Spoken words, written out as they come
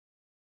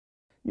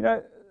You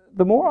know,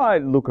 the more I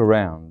look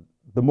around,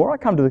 the more I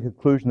come to the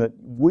conclusion that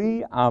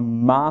we are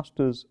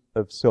masters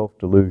of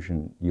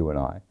self-delusion, you and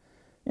I.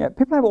 You know,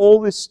 people have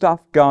all this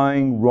stuff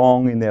going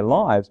wrong in their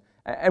lives,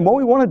 and what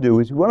we want to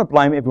do is we want to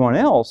blame everyone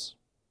else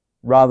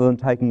rather than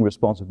taking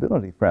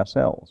responsibility for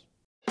ourselves.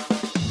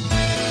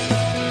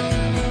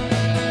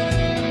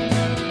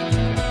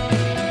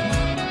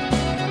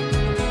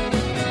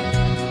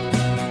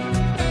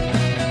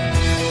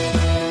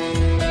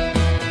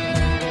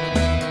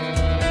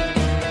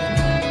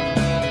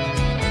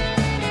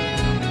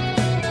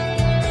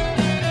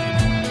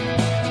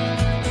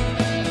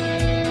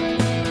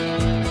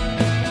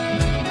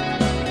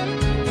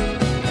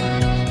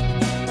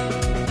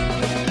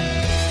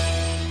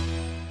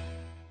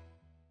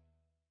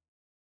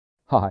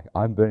 Hi,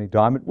 I'm Berni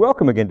Dymet.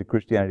 Welcome again to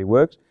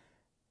Christianityworks,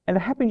 and a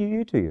Happy New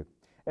Year to you.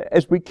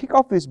 As we kick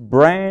off this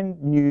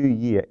brand new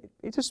year,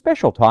 it's a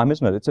special time,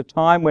 isn't it? It's a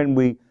time when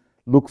we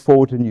look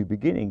forward to new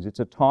beginnings. It's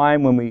a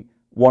time when we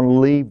want to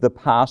leave the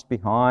past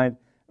behind.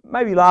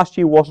 Maybe last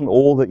year wasn't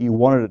all that you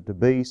wanted it to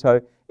be, so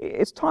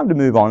it's time to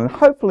move on, and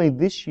hopefully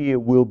this year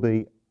will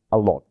be a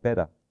lot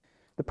better.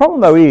 The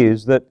problem, though,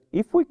 is that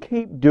if we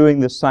keep doing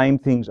the same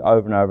things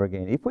over and over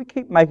again, if we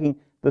keep making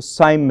the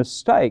same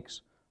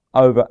mistakes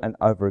over and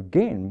over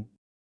again,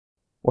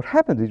 what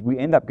happens is we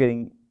end up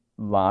getting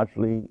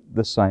largely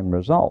the same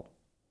result.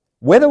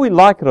 Whether we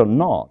like it or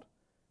not,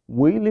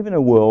 we live in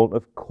a world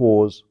of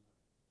cause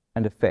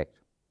and effect.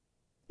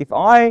 If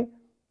I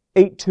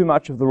eat too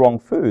much of the wrong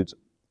foods,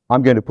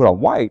 I'm going to put on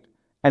weight,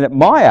 and at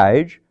my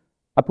age,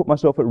 I put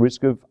myself at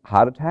risk of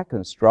heart attack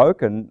and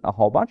stroke and a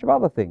whole bunch of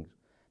other things.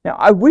 Now,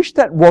 I wish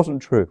that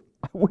wasn't true.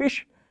 I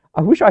wish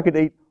I could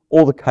eat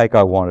all the cake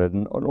I wanted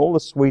and all the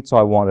sweets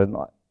I wanted. And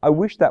I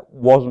wish that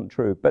wasn't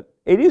true, but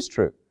it is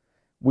true.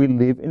 We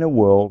live in a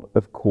world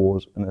of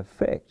cause and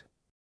effect.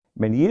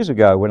 Many years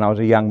ago, when I was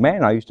a young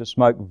man, I used to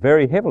smoke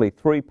very heavily,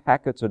 3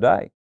 packets a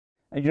day.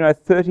 And you know,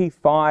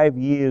 35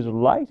 years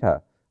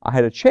later, I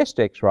had a chest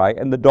x-ray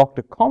and the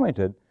doctor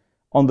commented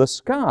on the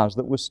scars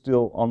that were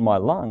still on my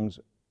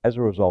lungs as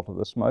a result of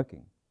the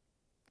smoking.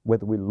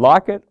 Whether we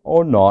like it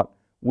or not,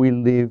 we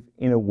live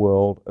in a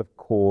world of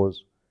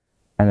cause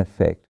and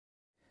effect.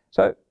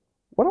 So,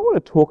 what I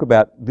want to talk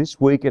about this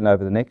week and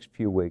over the next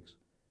few weeks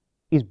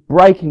is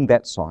breaking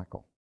that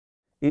cycle,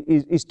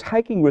 is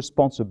taking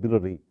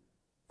responsibility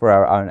for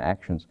our own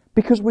actions,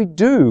 because we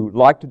do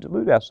like to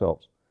delude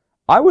ourselves.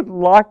 I would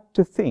like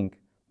to think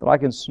that I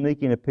can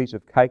sneak in a piece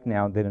of cake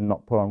now and then and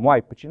not put on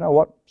weight, but you know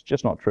what? It's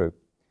just not true.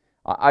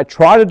 I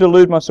try to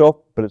delude myself,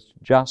 but it's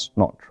just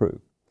not true.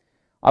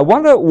 I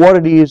wonder what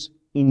it is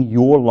in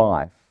your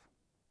life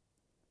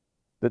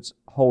that's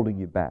holding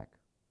you back.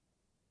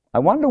 I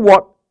wonder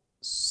what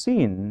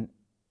sin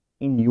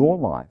in your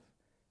life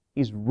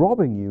is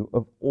robbing you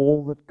of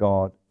all that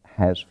God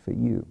has for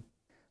you.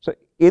 So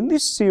in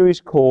this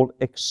series called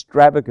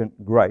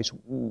Extravagant Grace,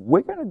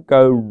 we're going to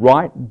go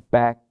right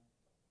back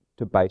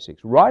to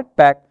basics, right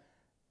back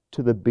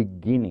to the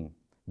beginning,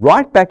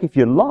 right back, if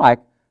you like,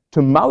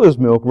 to mother's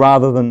milk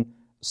rather than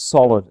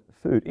solid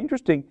food.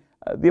 Interesting,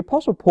 the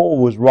Apostle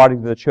Paul was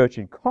writing to the church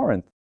in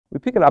Corinth. We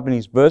pick it up in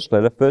his verse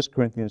letter, 1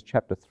 Corinthians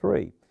chapter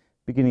 3.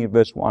 Beginning at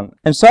verse 1.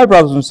 And so,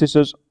 brothers and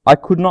sisters, I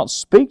could not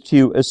speak to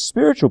you as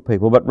spiritual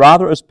people, but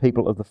rather as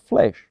people of the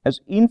flesh, as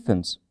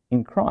infants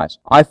in Christ.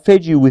 I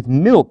fed you with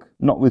milk,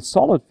 not with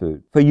solid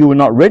food. For you were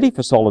not ready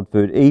for solid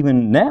food.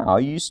 Even now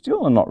you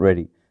still are not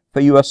ready, for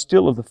you are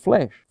still of the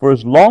flesh. For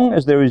as long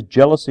as there is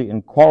jealousy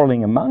and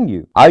quarreling among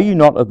you, are you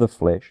not of the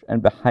flesh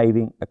and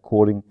behaving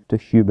according to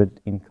human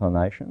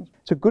inclinations?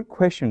 It's a good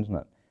question, isn't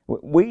it?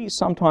 We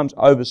sometimes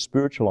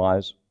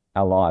over-spiritualize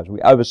our lives.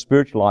 We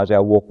over-spiritualize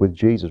our walk with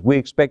Jesus. We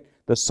expect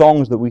the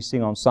songs that we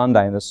sing on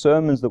Sunday and the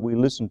sermons that we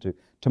listen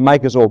to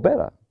make us all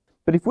better.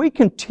 But if we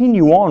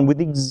continue on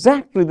with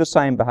exactly the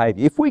same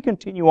behavior, if we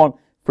continue on,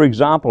 for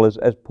example, as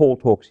Paul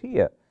talks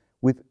here,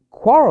 with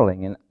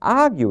quarreling and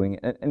arguing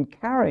and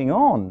carrying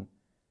on,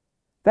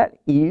 that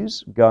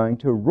is going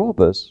to rob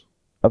us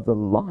of the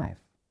life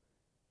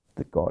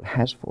that God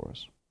has for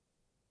us.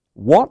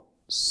 What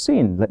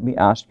sin, let me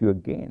ask you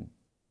again,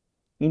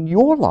 in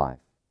your life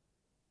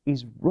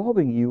is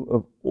robbing you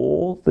of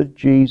all that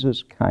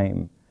Jesus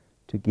came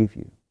to give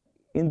you?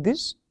 In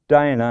this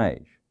day and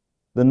age,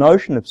 the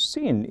notion of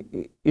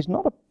sin is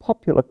not a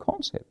popular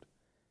concept.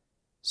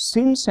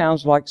 Sin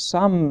sounds like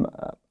some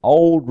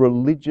old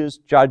religious,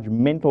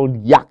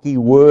 judgmental, yucky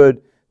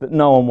word that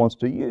no one wants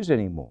to use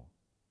anymore.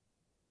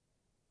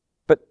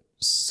 But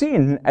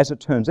sin, as it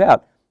turns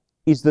out,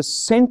 is the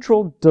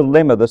central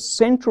dilemma, the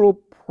central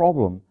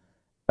problem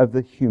of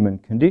the human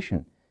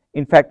condition.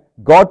 In fact,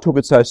 God took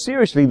it so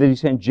seriously that He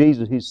sent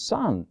Jesus, His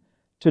Son,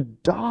 to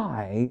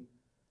die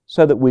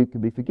so that we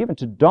could be forgiven,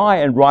 to die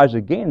and rise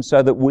again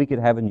so that we could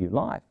have a new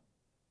life.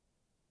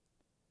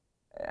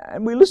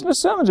 And we listen to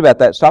sermons about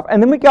that stuff,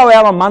 and then we go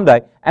out on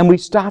Monday and we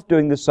start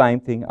doing the same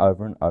thing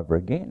over and over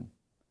again.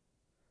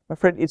 My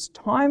friend, it's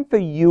time for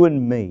you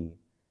and me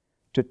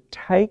to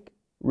take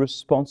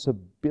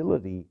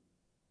responsibility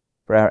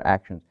for our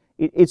actions.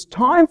 It's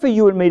time for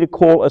you and me to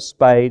call a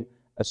spade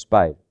a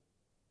spade.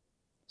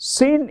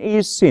 Sin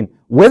is sin,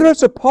 whether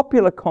it's a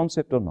popular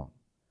concept or not,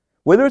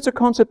 whether it's a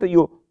concept that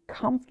you're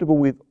comfortable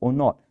with or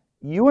not.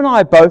 You and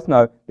I both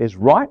know there's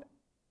right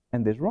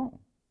and there's wrong.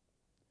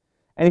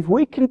 And if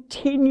we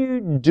continue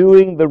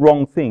doing the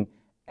wrong thing,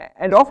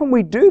 and often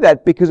we do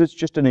that because it's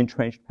just an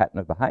entrenched pattern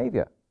of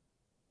behavior.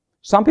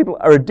 Some people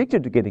are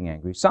addicted to getting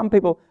angry. Some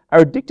people are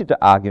addicted to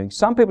arguing.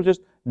 Some people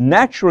just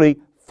naturally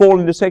fall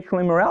into sexual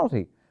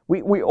immorality.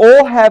 We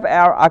all have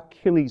our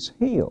Achilles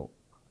heel.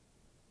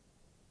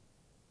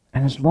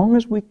 And as long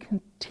as we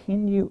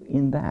continue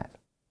in that,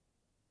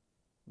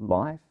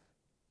 life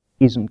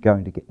isn't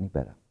going to get any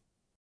better.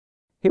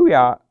 Here we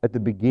are at the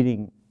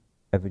beginning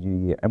of a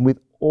new year, and with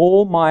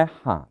all my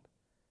heart,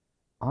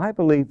 I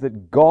believe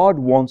that God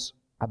wants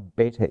a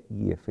better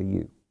year for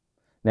you.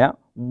 Now,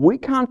 we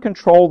can't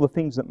control the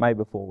things that may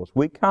befall us.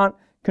 We can't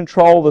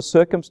control the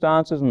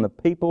circumstances and the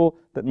people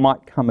that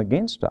might come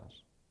against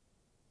us.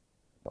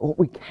 But what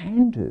we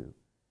can do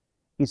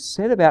is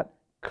set about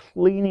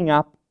cleaning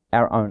up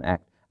our own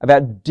act,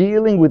 about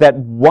dealing with that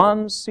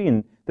one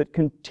sin that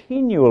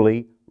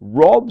continually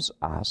robs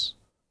us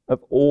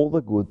of all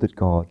the good that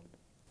God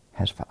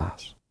has for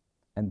us.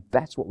 And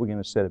that's what we're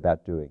going to set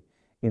about doing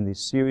in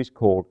this series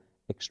called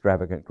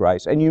Extravagant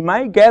Grace. And you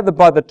may gather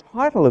by the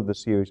title of the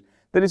series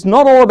that it's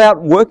not all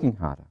about working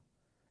harder.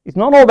 It's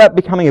not all about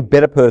becoming a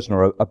better person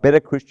or a better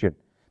Christian.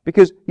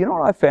 Because you know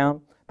what I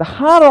found? The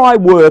harder I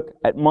work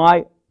at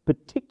my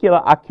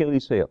particular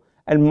Achilles heel,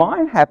 and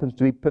mine happens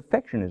to be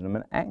perfectionism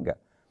and anger,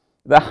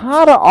 the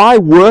harder I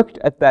worked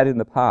at that in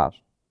the past,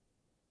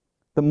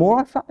 the more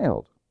I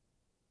failed.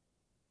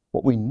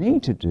 What we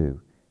need to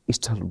do is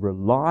to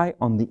rely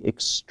on the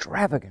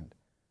extravagant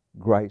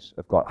grace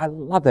of God. I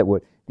love that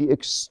word, the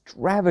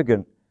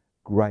extravagant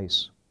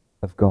grace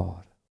of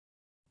God.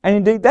 And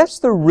indeed, that's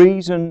the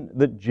reason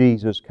that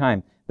Jesus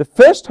came. The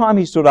first time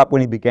he stood up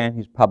when he began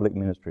his public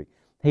ministry,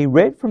 he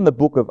read from the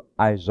book of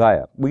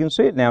Isaiah. We can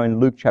see it now in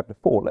Luke chapter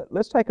 4.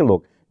 Let's take a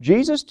look.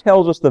 Jesus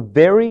tells us the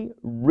very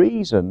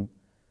reason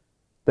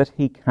that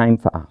he came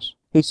for us.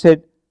 He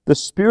said, "The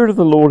Spirit of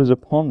the Lord is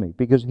upon me,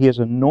 because he has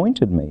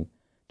anointed me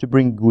to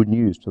bring good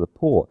news to the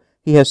poor.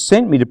 He has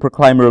sent me to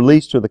proclaim a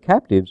release to the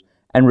captives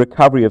and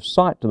recovery of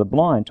sight to the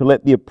blind, to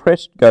let the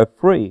oppressed go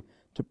free,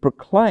 to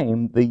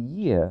proclaim the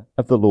year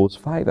of the Lord's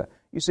favour."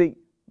 You see,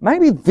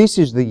 maybe this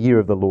is the year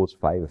of the Lord's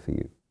favour for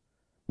you.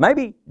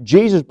 Maybe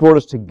Jesus brought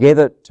us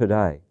together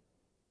today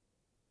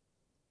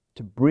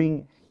to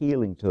bring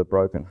healing to the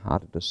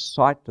brokenhearted, to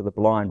sight to the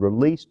blind,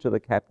 release to the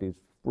captives,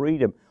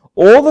 freedom,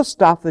 all the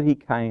stuff that he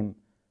came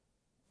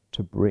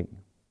to bring.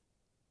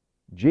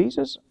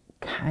 Jesus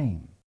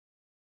came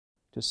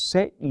to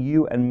set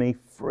you and me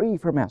free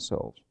from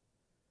ourselves,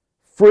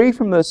 free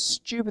from the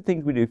stupid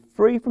things we do,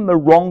 free from the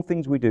wrong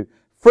things we do,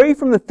 free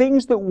from the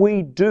things that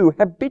we do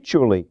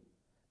habitually,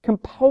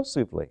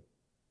 compulsively,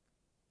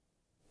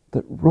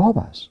 that rob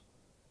us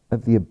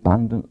of the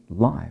abundant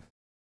life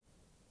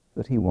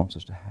that he wants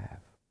us to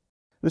have.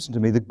 Listen to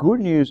me, the good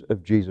news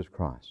of Jesus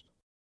Christ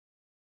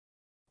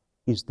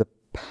is the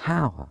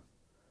power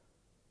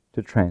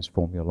to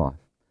transform your life.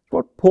 It's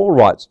what Paul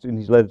writes in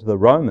his letter to the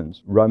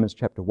Romans, Romans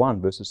chapter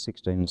 1, verses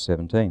 16 and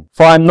 17.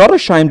 "For I am not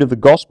ashamed of the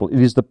gospel. It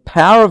is the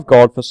power of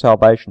God for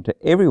salvation to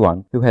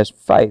everyone who has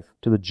faith,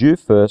 to the Jew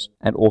first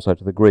and also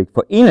to the Greek.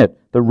 For in it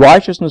the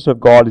righteousness of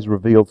God is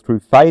revealed through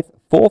faith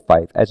for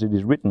faith, as it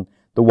is written,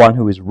 the one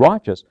who is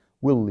righteous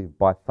will live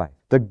by faith."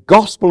 The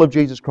gospel of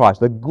Jesus Christ,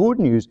 the good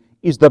news,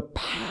 is the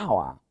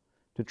power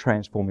to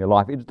transform your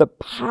life. It's the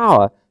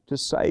power to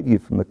save you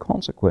from the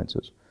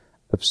consequences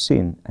of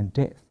sin and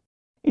death.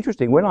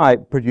 Interesting, when I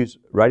produce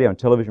radio and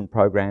television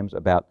programs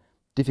about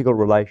difficult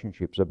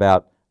relationships,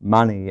 about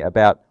money,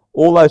 about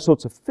all those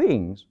sorts of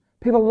things,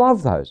 people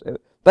love those.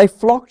 They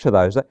flock to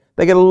those.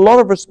 They get a lot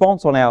of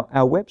response on our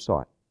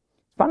website.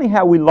 It's funny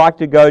how we like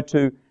to go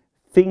to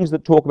things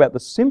that talk about the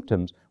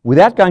symptoms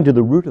without going to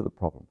the root of the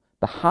problem,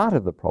 the heart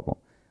of the problem,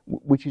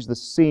 which is the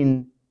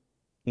sin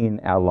in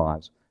our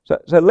lives. So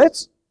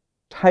let's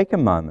take a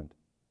moment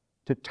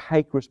to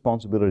take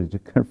responsibility, to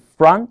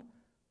confront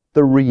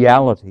the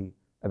reality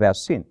of our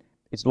sin.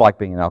 It's like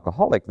being an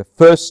alcoholic. The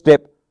first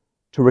step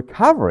to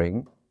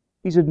recovering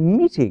is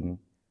admitting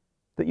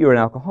that you're an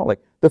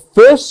alcoholic. The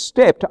first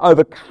step to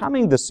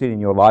overcoming the sin in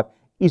your life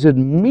is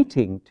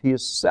admitting to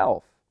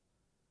yourself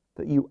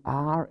that you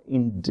are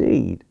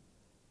indeed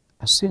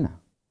a sinner.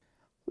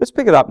 Let's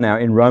pick it up now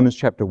in Romans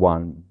chapter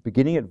 1,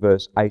 beginning at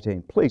verse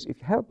 18. Please, if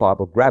you have a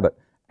Bible, grab it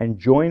and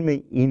join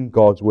me in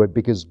God's Word,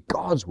 because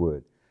God's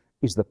Word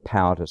is the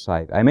power to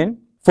save.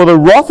 Amen? "For the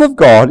wrath of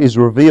God is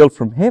revealed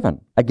from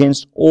heaven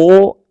against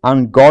all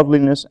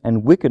ungodliness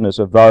and wickedness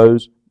of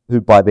those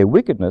who by their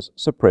wickedness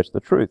suppress the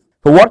truth.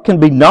 For what can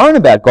be known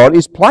about God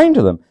is plain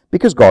to them,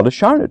 because God has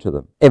shown it to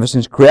them. Ever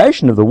since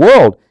creation of the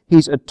world,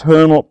 his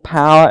eternal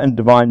power and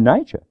divine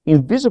nature,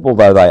 invisible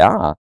though they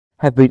are,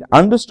 have been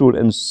understood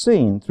and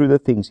seen through the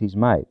things he's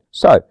made.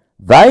 So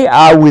they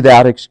are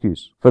without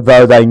excuse. For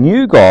though they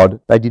knew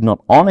God, they did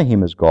not honor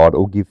him as God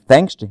or give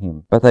thanks to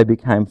him, but they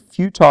became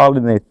futile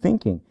in their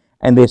thinking,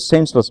 and their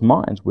senseless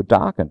minds were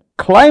darkened.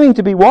 Claiming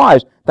to be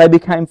wise, they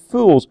became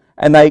fools,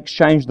 and they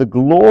exchanged the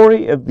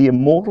glory of the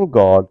immortal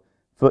God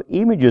for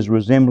images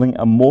resembling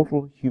a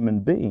mortal human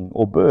being,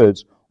 or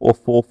birds, or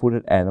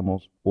four-footed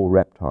animals, or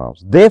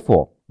reptiles.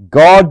 Therefore,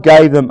 God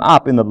gave them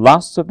up in the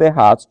lusts of their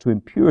hearts to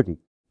impurity,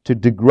 to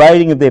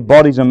degrading of their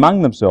bodies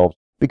among themselves,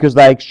 because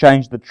they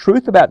exchanged the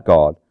truth about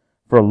God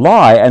for a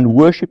lie, and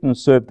worshipped and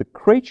served the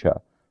creature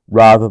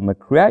rather than the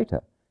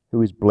Creator,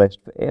 who is blessed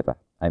forever.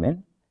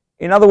 Amen.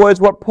 In other words,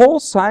 what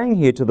Paul's saying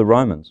here to the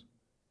Romans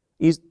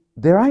is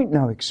there ain't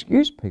no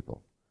excuse,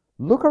 people.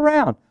 Look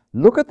around.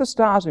 Look at the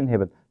stars in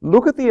heaven.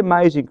 Look at the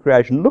amazing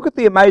creation. Look at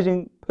the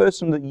amazing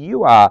person that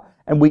you are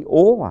and we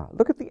all are.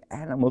 Look at the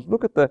animals.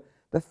 Look at the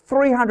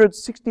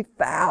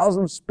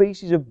 360,000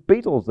 species of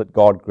beetles that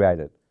God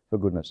created, for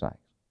goodness sake.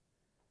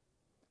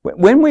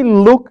 When we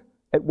look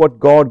at what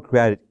God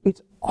created,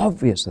 it's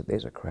obvious that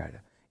there's a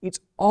Creator. It's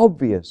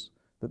obvious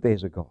that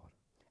there's a God.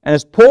 And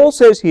as Paul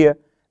says here,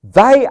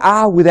 they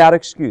are without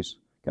excuse.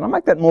 Can I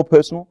make that more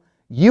personal?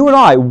 You and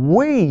I,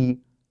 we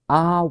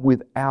are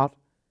without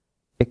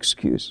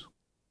excuse.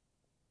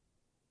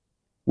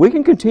 We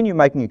can continue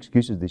making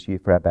excuses this year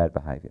for our bad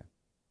behaviour.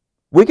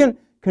 We can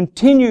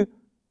continue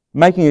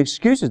making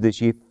excuses this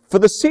year for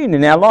the sin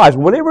in our lives,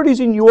 whatever it is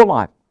in your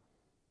life.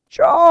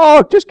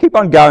 Sure, just keep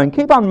on going,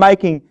 keep on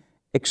making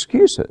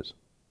excuses.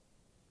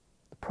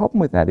 The problem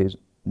with that is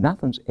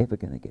nothing's ever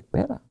going to get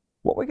better.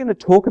 What we're going to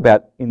talk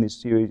about in this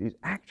series is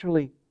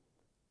actually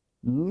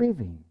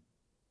living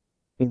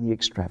in the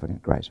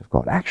extravagant grace of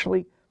God,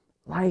 actually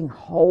laying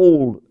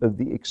hold of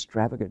the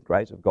extravagant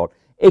grace of God,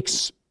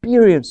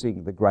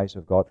 experiencing the grace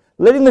of God,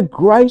 letting the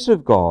grace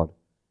of God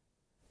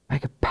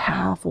make a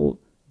powerful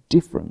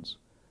difference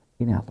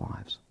in our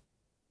lives.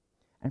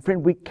 And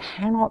friend, we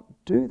cannot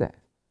do that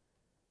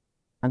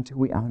until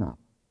we own up.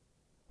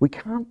 We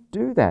can't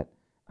do that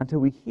until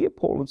we hear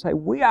Paul and say,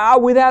 we are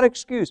without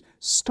excuse.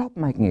 Stop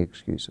making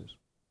excuses.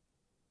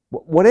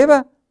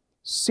 Whatever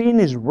sin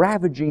is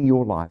ravaging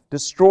your life,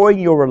 destroying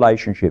your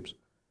relationships,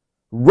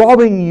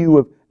 robbing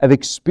you of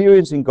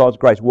experiencing God's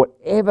grace,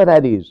 whatever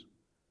that is,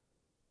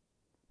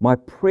 my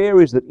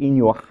prayer is that in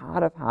your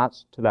heart of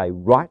hearts today,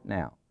 right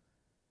now,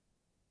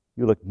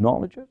 you'll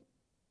acknowledge it,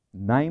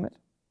 name it,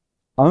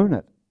 own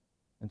it,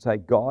 and say,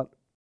 God,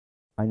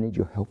 I need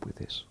your help with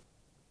this.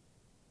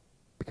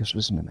 Because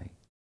listen to me,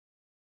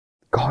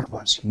 God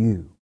wants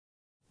you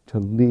to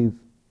live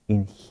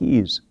in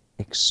His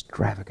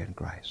extravagant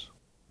grace.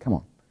 Come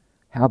on,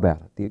 how about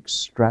it? The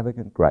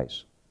extravagant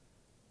grace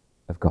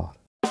of God.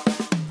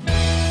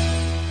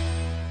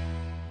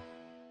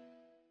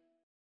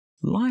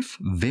 Life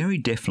very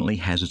definitely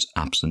has its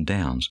ups and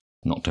downs,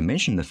 not to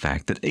mention the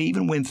fact that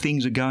even when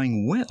things are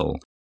going well,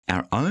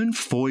 our own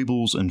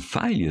foibles and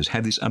failures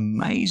have this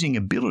amazing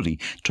ability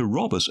to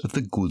rob us of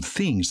the good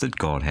things that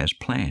God has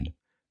planned.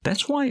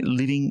 That's why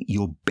living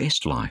your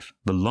best life,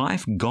 the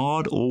life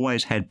God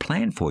always had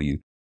planned for you,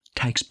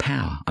 takes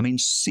power. I mean,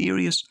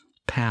 serious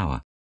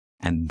power.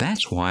 And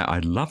that's why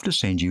I'd love to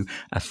send you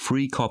a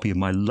free copy of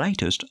my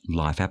latest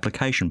life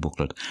application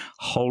booklet,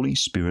 Holy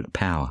Spirit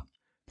Power.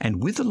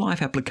 And with the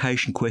life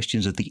application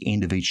questions at the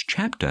end of each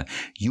chapter,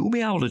 you'll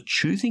be able to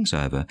chew things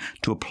over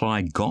to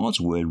apply God's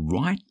Word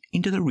right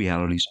into the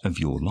realities of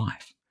your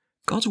life.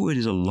 God's Word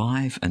is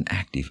alive and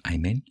active,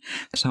 amen?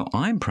 So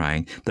I'm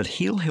praying that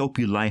He'll help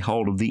you lay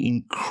hold of the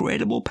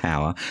incredible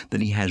power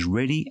that He has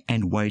ready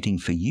and waiting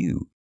for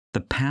you,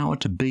 the power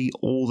to be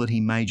all that He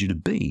made you to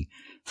be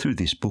through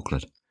this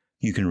booklet.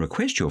 You can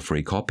request your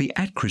free copy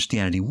at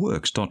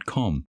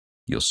Christianityworks.com.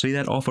 You'll see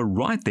that offer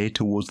right there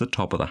towards the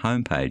top of the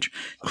homepage.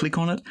 Click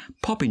on it,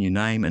 pop in your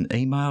name and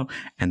email,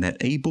 and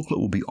that e-booklet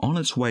will be on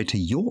its way to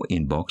your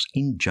inbox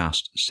in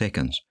just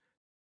seconds.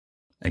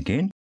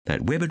 Again,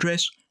 that web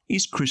address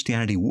is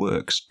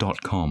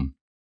Christianityworks.com.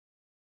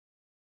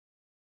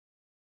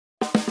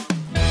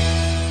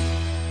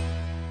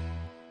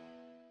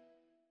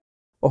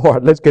 All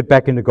right, let's get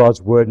back into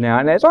God's Word now.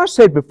 And as I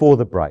said before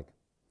the break,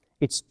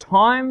 it's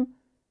time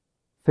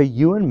for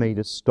you and me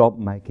to stop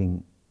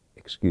making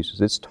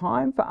excuses. It's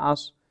time for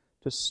us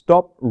to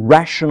stop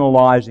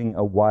rationalizing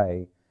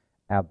away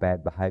our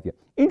bad behavior.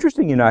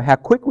 Interesting, how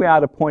quick we are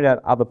to point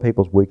out other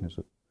people's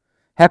weaknesses.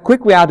 How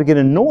quick we are to get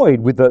annoyed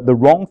with the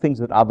wrong things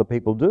that other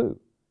people do.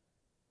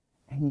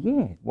 And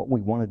yet, what we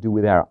want to do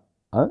with our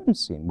own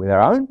sin, with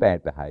our own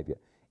bad behavior,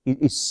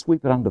 is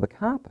sweep it under the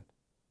carpet.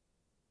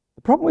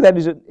 The problem with that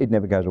is it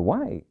never goes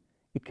away.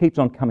 It keeps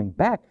on coming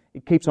back.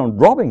 It keeps on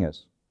robbing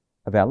us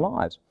of our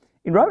lives.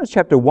 In Romans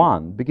chapter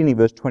 1, beginning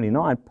verse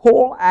 29,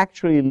 Paul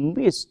actually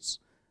lists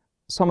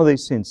some of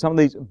these sins, some of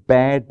these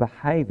bad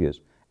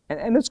behaviors.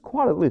 And it's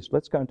quite a list.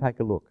 Let's go and take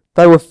a look.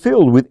 They were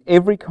filled with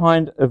every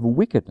kind of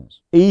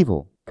wickedness,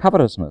 evil,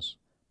 covetousness,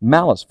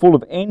 malice, full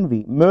of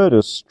envy,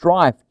 murder,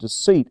 strife,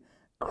 deceit,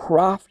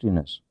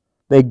 craftiness.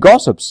 They're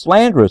gossips,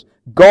 slanderers,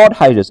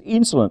 God-haters,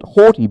 insolent,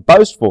 haughty,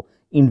 boastful,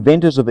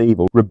 inventors of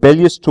evil,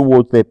 rebellious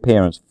towards their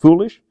parents,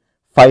 foolish,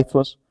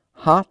 faithless,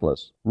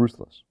 heartless,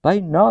 ruthless.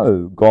 They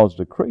know God's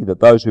decree that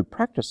those who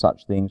practice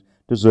such things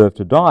deserve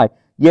to die,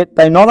 yet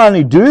they not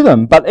only do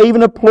them, but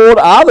even applaud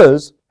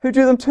others who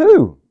do them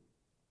too.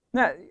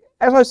 Now,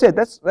 as I said,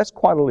 that's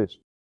quite a list.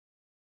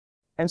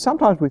 And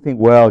sometimes we think,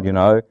 well, you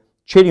know,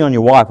 cheating on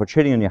your wife or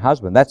cheating on your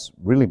husband, that's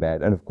really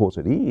bad. And of course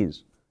it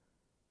is.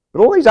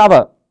 But all these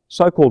other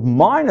so-called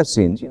minor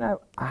sins, you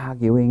know,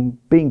 arguing,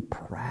 being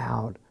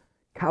proud,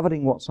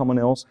 coveting what someone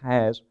else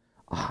has,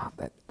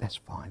 that's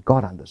fine.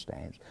 God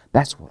understands.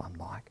 That's what I'm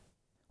like.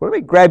 Well, let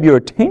me grab your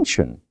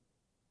attention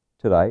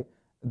today.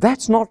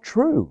 That's not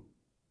true.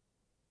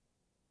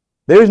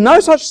 There is no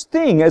such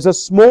thing as a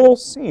small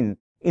sin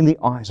in the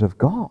eyes of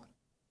God.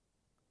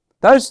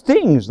 Those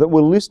things that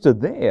were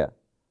listed there,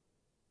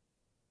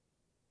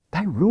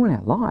 they ruin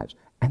our lives,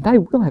 and they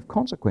will have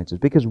consequences,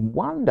 because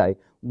one day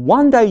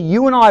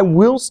you and I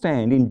will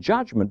stand in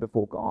judgment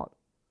before God.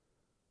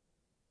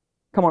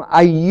 Come on,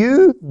 are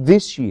you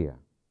this year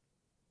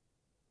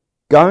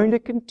going to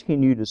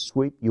continue to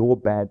sweep your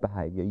bad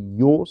behaviour,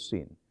 your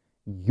sin,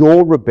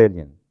 your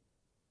rebellion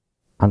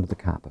under the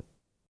carpet?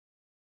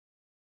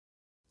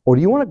 Or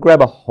do you want to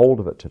grab a hold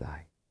of it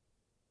today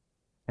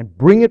and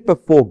bring it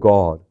before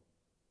God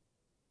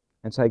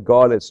and say,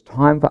 God, it's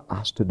time for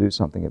us to do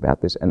something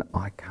about this, and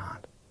I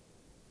can't.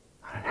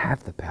 I don't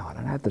have the power. I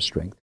don't have the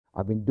strength.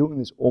 I've been doing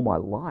this all my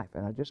life,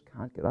 and I just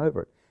can't get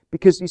over it.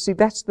 Because, you see,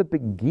 that's the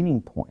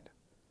beginning point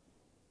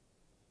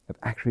of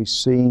actually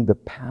seeing the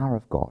power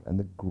of God and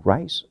the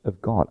grace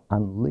of God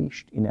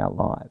unleashed in our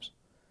lives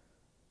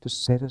to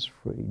set us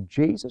free.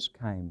 Jesus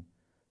came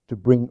to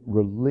bring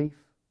relief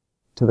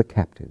to the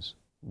captives,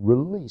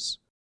 release,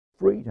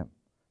 freedom,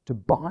 to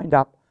bind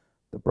up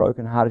the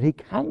brokenhearted. He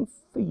came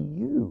for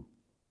you.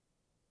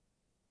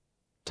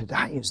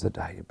 Today is the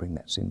day to bring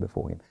that sin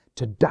before Him.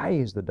 Today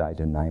is the day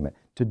to name it.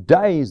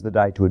 Today is the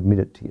day to admit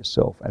it to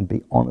yourself and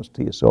be honest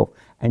to yourself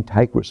and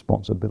take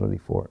responsibility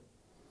for it.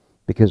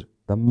 Because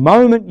the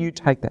moment you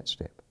take that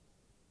step,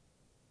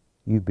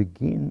 you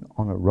begin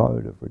on a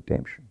road of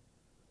redemption,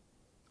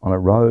 on a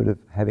road of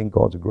having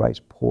God's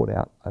grace poured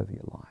out over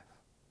your life.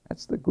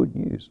 That's the good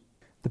news.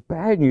 The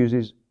bad news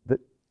is that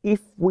if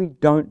we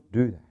don't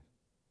do that,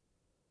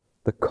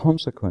 the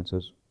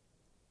consequences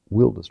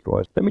will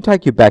destroy us. Let me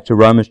take you back to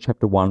Romans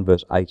chapter 1,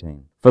 verse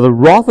 18. For the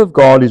wrath of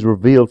God is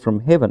revealed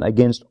from heaven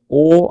against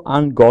all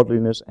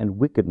ungodliness and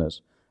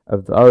wickedness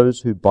of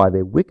those who by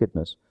their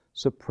wickedness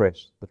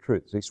suppress the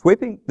truth. See,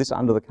 sweeping this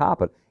under the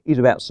carpet is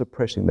about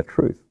suppressing the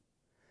truth.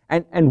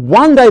 And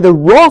one day the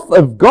wrath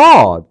of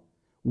God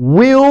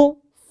will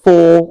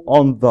fall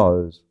on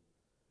those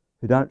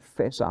who don't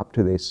fess up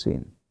to their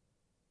sin,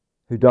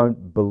 who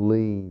don't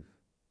believe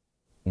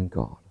in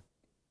God.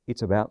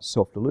 It's about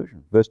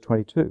self-delusion. Verse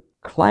 22.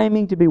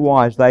 Claiming to be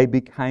wise, they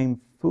became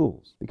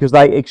fools, because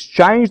they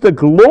exchanged the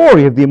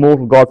glory of the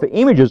immortal God for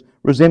images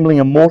resembling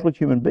a mortal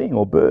human being,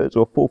 or birds,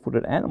 or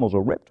four-footed animals,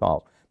 or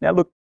reptiles. Now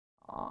look,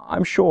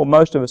 I'm sure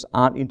most of us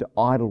aren't into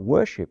idol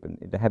worship and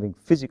into having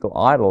physical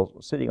idols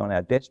sitting on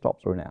our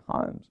desktops or in our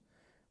homes.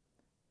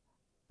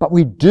 But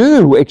we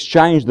do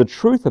exchange the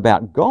truth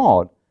about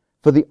God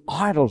for the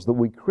idols that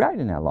we create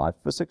in our life,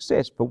 for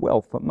success, for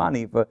wealth, for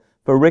money, for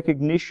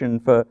recognition,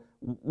 for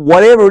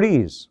whatever it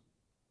is.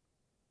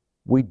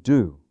 We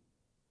do.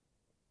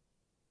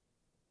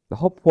 The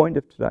whole point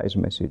of today's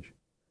message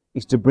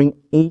is to bring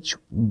each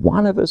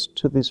one of us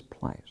to this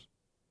place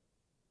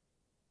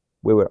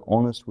where we're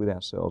honest with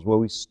ourselves, where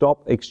we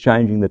stop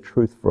exchanging the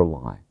truth for a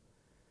lie,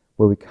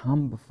 where we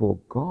come before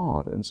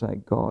God and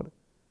say, God,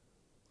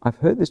 I've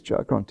heard this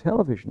joker on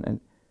television and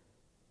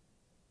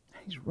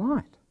he's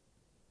right.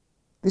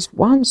 This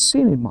one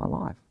sin in my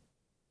life,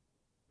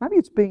 maybe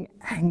it's being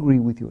angry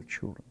with your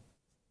children.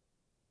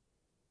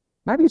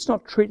 Maybe it's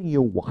not treating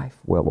your wife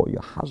well or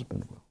your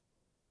husband well.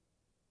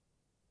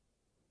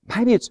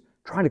 Maybe it's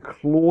trying to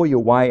claw your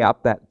way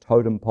up that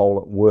totem pole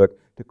at work,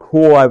 to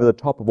crawl over the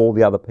top of all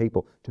the other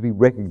people, to be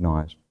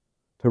recognized,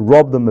 to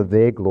rob them of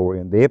their glory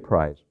and their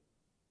praise,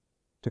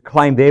 to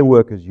claim their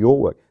work as your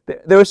work.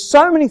 There are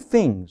so many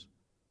things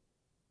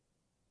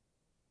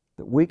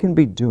that we can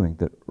be doing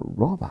that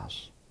rob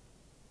us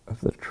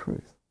of the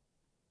truth.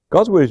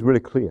 God's word is really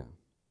clear.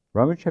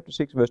 Romans chapter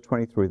 6, verse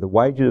 23, the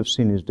wages of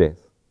sin is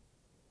death.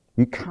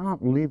 You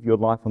can't live your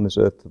life on this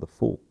earth to the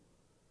full,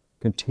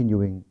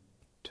 continuing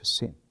to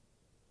sin.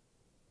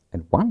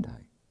 And one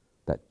day,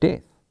 that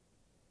death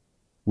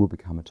will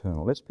become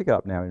eternal. Let's pick it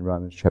up now in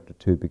Romans chapter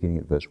 2, beginning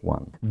at verse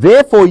 1.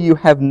 Therefore you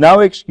have no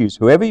excuse,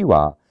 whoever you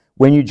are,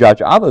 when you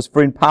judge others,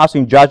 for in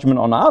passing judgment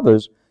on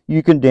others,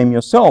 you condemn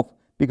yourself,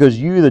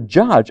 because you, the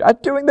judge, are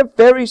doing the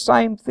very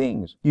same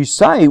things. You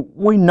say,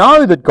 we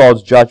know that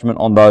God's judgment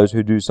on those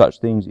who do such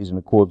things is in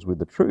accordance with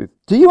the truth.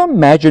 Do you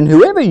imagine,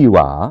 whoever you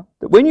are,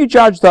 that when you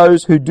judge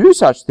those who do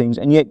such things,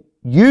 and yet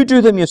you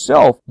do them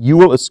yourself, you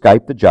will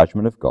escape the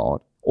judgment of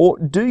God? Or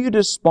do you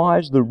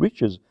despise the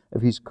riches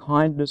of His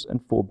kindness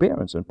and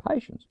forbearance and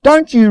patience?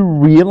 Don't you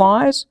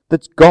realize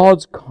that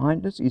God's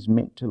kindness is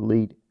meant to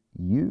lead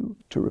you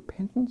to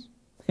repentance?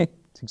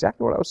 It's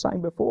exactly what I was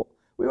saying before.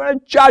 We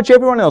want to judge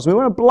everyone else. We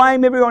want to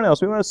blame everyone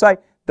else. We want to say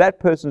that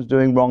person's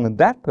doing wrong and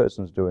that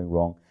person's doing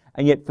wrong.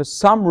 And yet for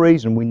some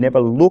reason we never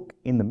look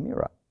in the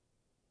mirror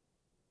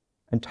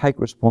and take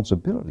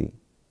responsibility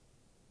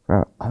for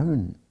our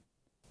own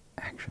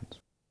actions.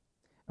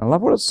 And I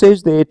love what it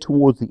says there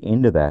towards the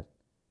end of that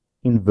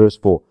in verse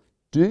 4.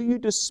 Do you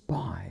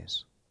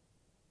despise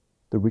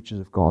the riches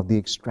of God, the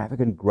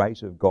extravagant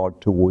grace of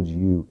God towards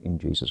you in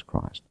Jesus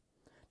Christ?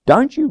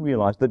 Don't you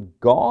realize that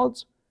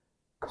God's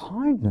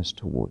kindness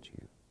towards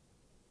you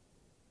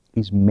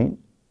is meant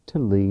to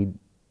lead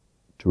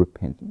to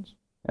repentance?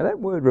 Now that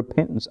word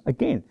repentance,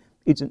 again,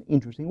 it's an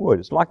interesting word.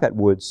 It's like that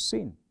word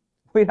sin.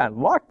 We don't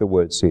like the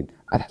word sin.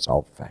 Oh, that's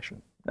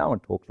old-fashioned. No one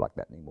talks like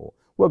that anymore.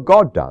 Well,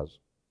 God does.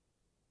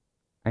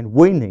 And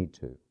we need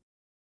to.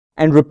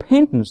 And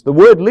repentance, the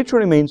word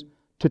literally means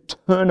to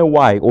turn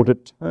away or to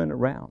turn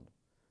around.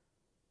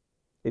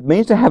 It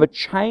means to have a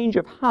change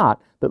of heart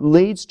that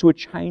leads to a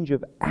change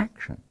of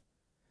action.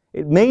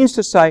 It means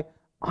to say,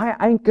 I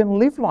ain't going to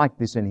live like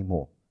this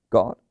anymore,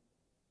 God.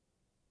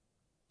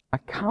 I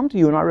come to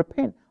you and I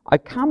repent. I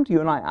come to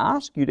you and I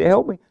ask you to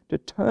help me to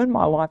turn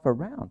my life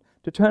around,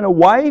 to turn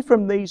away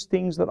from these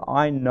things that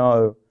I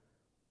know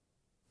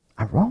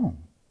are wrong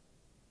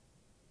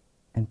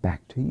and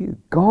back to you.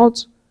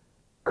 God's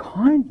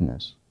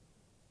kindness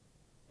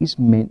is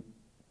meant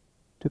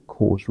to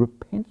cause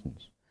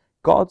repentance.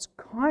 God's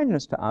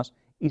kindness to us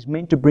is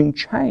meant to bring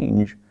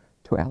change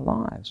to our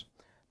lives.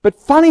 But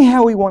funny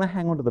how we want to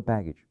hang on to the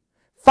baggage.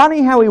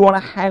 Funny how we want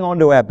to hang on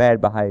to our bad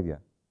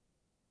behaviour.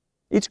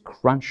 It's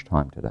crunch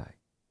time today.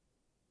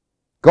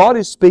 God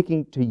is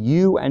speaking to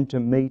you and to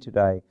me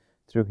today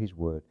through His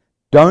Word.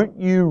 Don't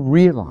you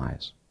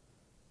realize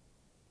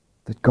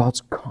that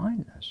God's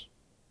kindness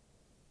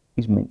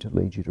is meant to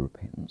lead you to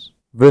repentance?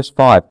 Verse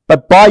 5,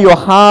 but by your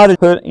hard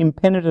and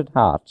impenitent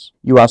hearts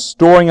you are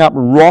storing up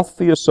wrath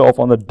for yourself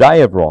on the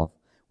day of wrath,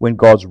 when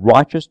God's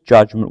righteous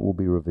judgment will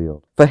be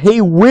revealed. For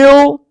He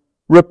will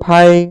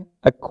repay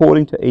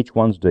according to each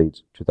one's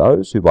deeds. To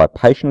those who by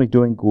patiently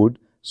doing good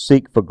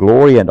seek for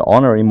glory and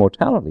honour and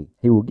immortality,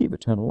 He will give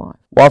eternal life.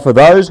 While for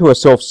those who are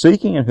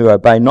self-seeking and who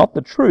obey not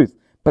the truth,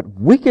 but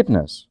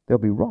wickedness, there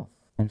will be wrath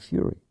and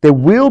fury. There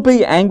will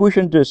be anguish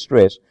and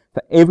distress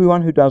for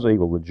everyone who does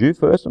evil, the Jew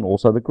first and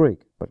also the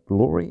Greek, but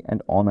glory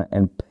and honour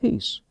and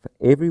peace for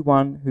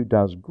everyone who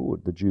does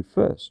good, the Jew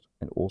first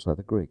and also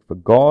the Greek. For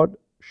God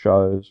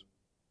shows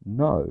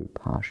no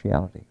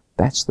partiality.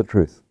 That's the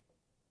truth.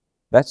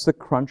 That's the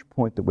crunch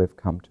point that we've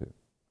come to.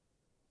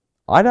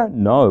 I don't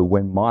know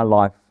when my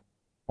life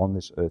on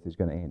this earth is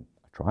going to end.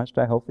 I try and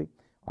stay healthy.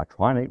 I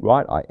try and eat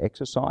right. I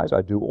exercise.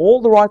 I do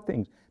all the right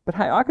things. But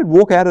hey, I could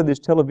walk out of this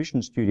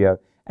television studio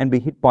and be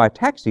hit by a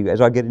taxi as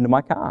I get into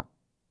my car.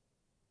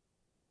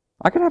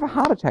 I could have a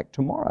heart attack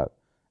tomorrow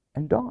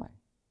and die.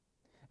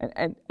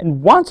 And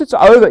once it's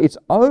over, it's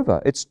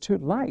over. It's too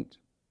late.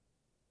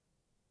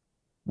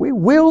 We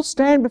will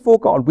stand before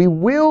God. We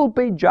will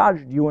be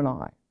judged, you and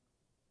I.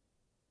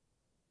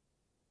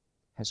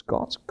 Has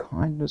God's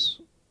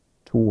kindness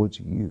towards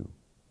you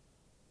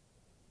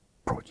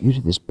brought you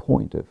to this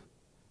point of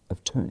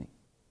turning,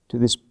 to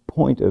this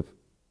point of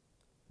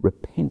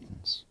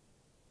repentance,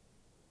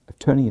 of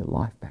turning your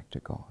life back to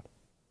God?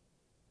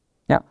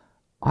 Now,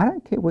 I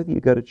don't care whether you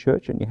go to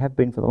church and you have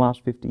been for the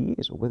last 50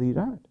 years or whether you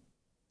don't.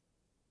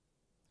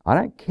 I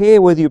don't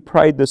care whether you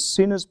prayed the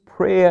sinner's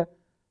prayer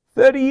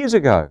 30 years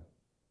ago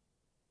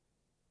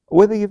or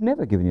whether you've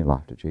never given your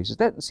life to Jesus.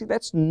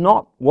 That's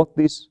not what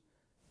this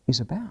is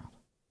about.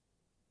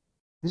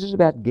 This is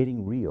about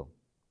getting real.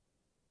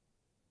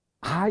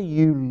 Are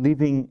you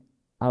living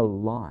a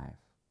life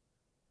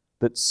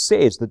that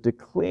says, that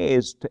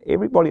declares to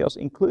everybody else,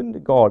 including to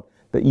God,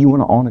 that you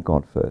want to honour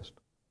God first?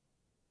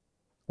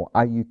 Or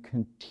are you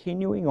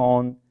continuing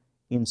on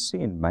in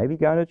sin, maybe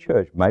going to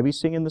church, maybe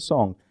singing the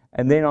song,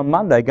 and then on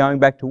Monday going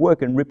back to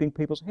work and ripping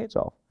people's heads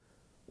off?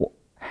 Well,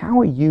 how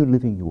are you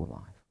living your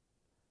life?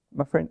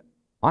 My friend,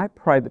 I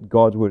pray that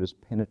God's Word has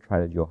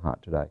penetrated your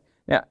heart today.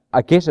 Now,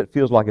 I guess it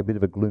feels like a bit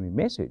of a gloomy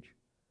message,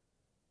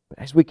 but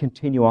as we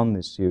continue on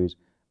this series,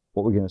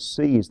 what we're going to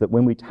see is that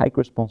when we take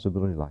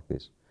responsibility like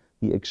this,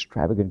 the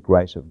extravagant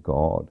grace of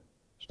God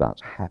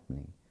starts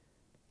happening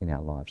in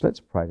our lives. Let's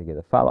pray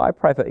together. Father, I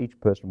pray for each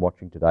person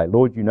watching today.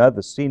 Lord, you know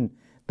the sin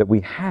that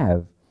we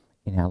have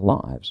in our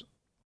lives.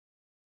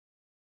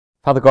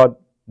 Father God,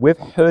 we've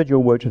heard your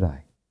word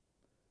today.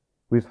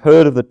 We've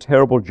heard of the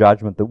terrible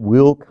judgment that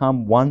will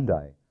come one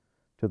day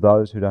to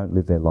those who don't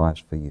live their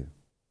lives for you.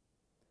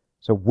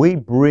 So we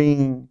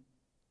bring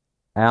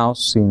our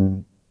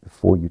sin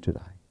before you today.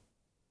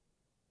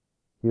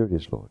 Here it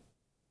is, Lord.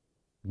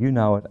 You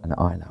know it and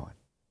I know it.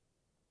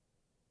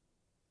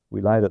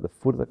 We lay it at the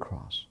foot of the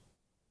cross.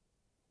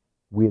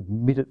 We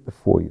admit it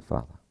before you,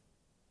 Father.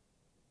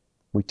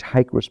 We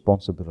take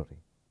responsibility.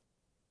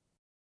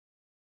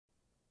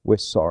 We're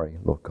sorry,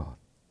 Lord God.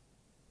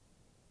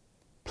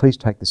 Please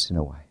take the sin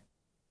away.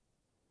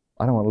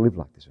 I don't want to live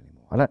like this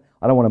anymore.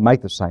 I don't want to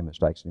make the same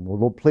mistakes anymore.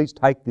 Lord, please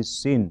take this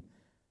sin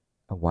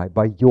away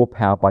by your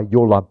power, by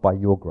your love, by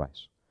your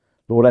grace.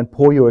 Lord, and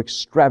pour your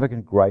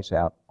extravagant grace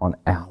out on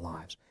our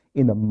lives.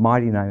 In the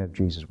mighty name of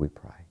Jesus we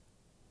pray.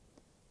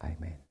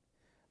 Amen.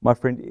 My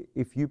friend,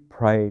 if you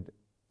prayed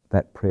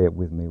that prayer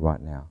with me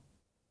right now,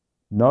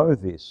 Know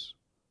this,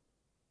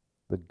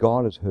 that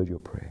God has heard your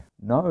prayer.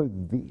 Know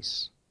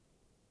this,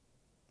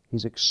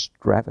 His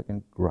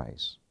extravagant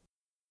grace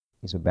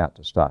is about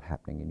to start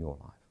happening in your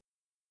life.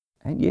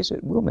 And yes,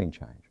 it will mean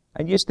change.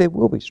 And yes, there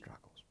will be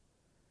struggles.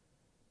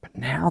 But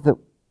now that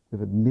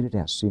we've admitted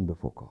our sin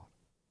before God,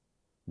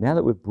 now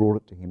that we've brought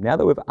it to Him, now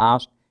that we've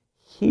asked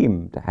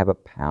Him to have a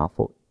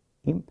powerful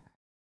impact,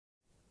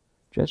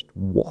 just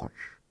watch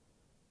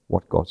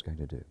what God's going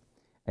to do.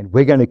 And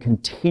we're going to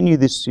continue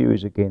this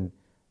series again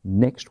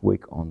next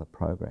week on the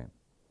program.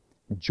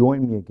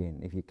 Join me again.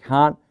 If you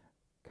can't,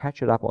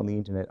 catch it up on the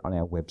internet on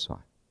our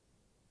website.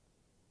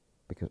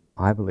 Because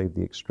I believe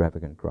the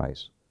extravagant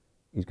grace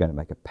is going to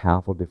make a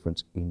powerful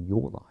difference in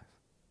your life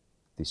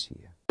this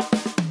year.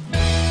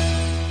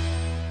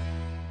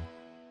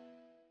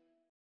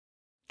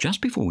 Just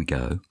before we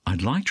go,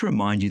 I'd like to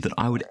remind you that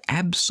I would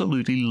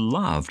absolutely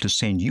love to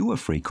send you a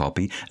free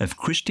copy of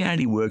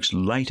Christianityworks'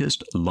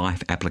 latest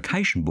life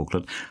application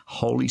booklet,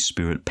 Holy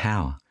Spirit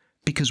Power.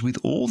 Because with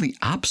all the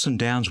ups and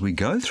downs we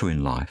go through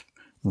in life,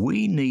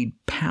 we need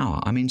power.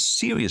 I mean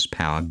serious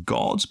power,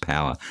 God's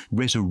power,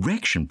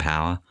 resurrection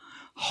power,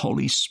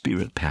 Holy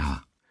Spirit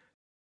power.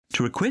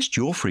 To request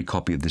your free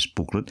copy of this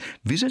booklet,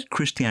 visit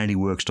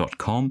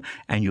Christianityworks.com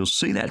and you'll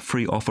see that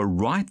free offer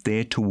right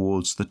there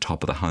towards the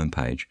top of the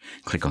homepage.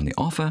 Click on the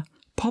offer,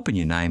 pop in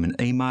your name and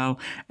email,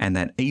 and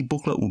that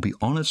e-booklet will be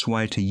on its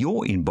way to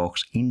your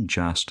inbox in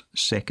just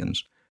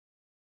seconds.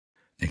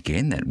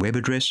 Again, that web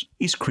address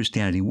is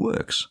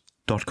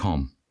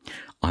Christianityworks.com.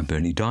 I'm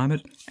Berni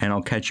Dymet, and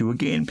I'll catch you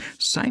again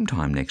same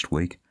time next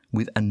week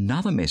with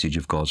another message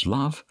of God's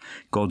love,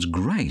 God's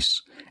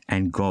grace,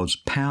 and God's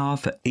power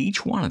for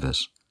each one of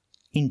us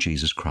in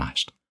Jesus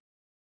Christ.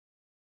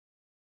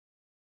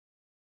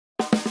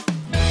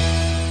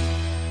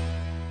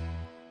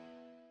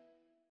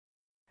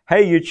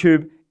 Hey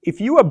YouTube,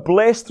 if you are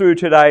blessed through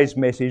today's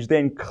message,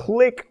 then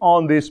click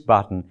on this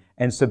button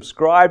and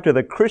subscribe to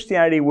the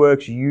Christianity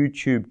Works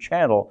YouTube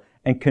channel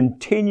and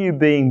continue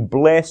being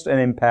blessed and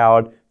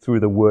empowered through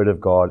the Word of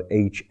God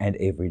each and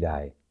every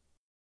day.